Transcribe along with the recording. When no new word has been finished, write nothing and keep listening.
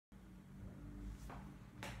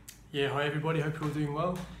Yeah, hi everybody, hope you're all doing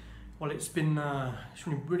well. Well, it's been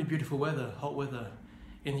really beautiful weather, hot weather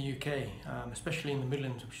in the UK, especially in the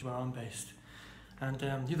Midlands, which is where I'm based. And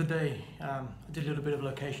the other day, I did a little bit of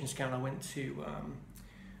location scout. I went to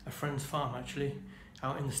a friend's farm actually,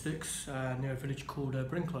 out in the sticks, near a village called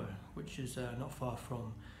Brinklow, which is not far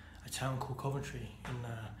from a town called Coventry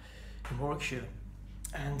in Warwickshire.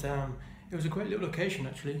 And it was a great little location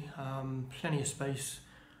actually, plenty of space.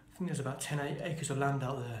 I think there's about 10 acres of land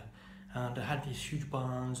out there, and I had these huge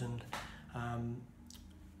barns and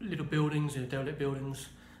little buildings, derelict buildings.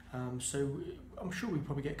 So I'm sure we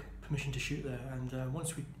probably get permission to shoot there. And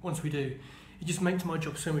once we do, it just makes my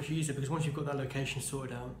job so much easier, because once you've got that location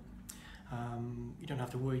sorted out, you don't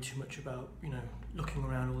have to worry too much about looking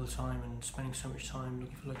around all the time and spending so much time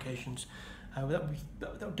looking for locations. That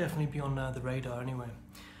would definitely be on the radar anyway.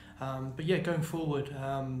 But yeah, going forward,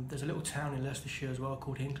 there's a little town in Leicestershire as well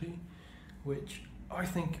called Hinckley, which I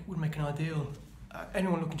think would make an ideal.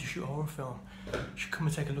 Anyone looking to shoot a horror film should come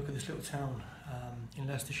and take a look at this little town in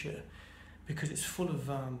Leicestershire, because it's full of.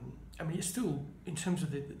 I mean, it's still, in terms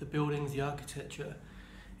of the buildings, the architecture,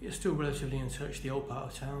 it's still relatively untouched. The old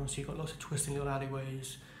part of town, so you've got lots of twisting little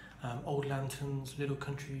alleyways, old lanterns, little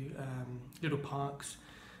country, little parks.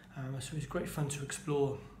 So it's great fun to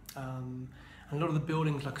explore. And a lot of the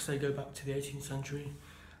buildings, like I say, go back to the 18th century.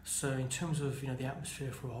 So in terms of the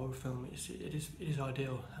atmosphere for a horror film, it is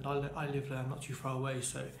ideal. And I live not too far away,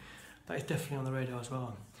 so that is definitely on the radar as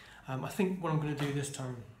well. I think what I'm going to do this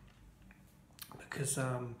time, because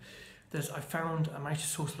I managed to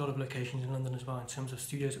source a lot of locations in London as well in terms of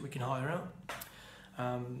studios that we can hire out.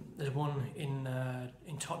 There's one in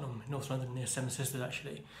Tottenham, North London, near Seven Sisters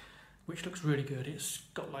actually, which looks really good. It's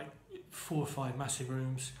got like 4 or 5 massive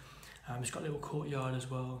rooms. It's got a little courtyard as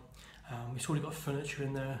well. It's already got furniture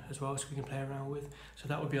in there as well, so we can play around with. So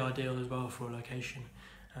that would be ideal as well for a location.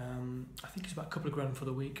 I think it's about a couple of grand for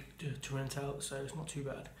the week to rent out, so it's not too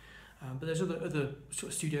bad. But there's other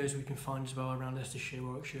sort of studios we can find as well around Leicestershire,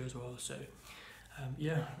 Warwickshire as well. So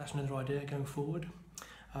yeah, that's another idea going forward.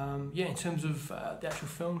 Yeah, in terms of the actual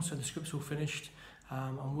film, so the script's all finished.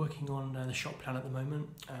 I'm working on the shot plan at the moment,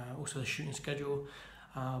 also the shooting schedule.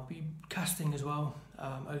 I'll be casting as well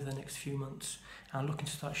over the next few months. I'm looking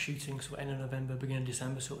to start shooting sort of end of November, beginning of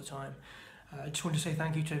December sort of time. I just want to say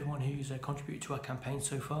thank you to everyone who's contributed to our campaign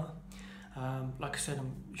so far. Like I said,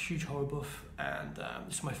 I'm a huge horror buff, and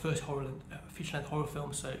this is my first feature-length horror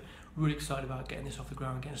film, so really excited about getting this off the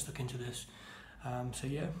ground, getting stuck into this. So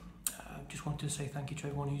yeah, just wanted to say thank you to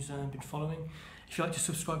everyone who's been following. If you'd like to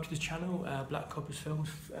subscribe to this channel, Black Coppers Films,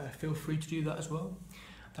 feel free to do that as well.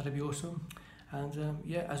 That'd be awesome. And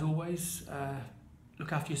yeah, as always,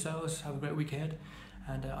 look after yourselves, have a great week ahead,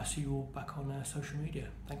 and I'll see you all back on social media.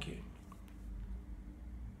 Thank you.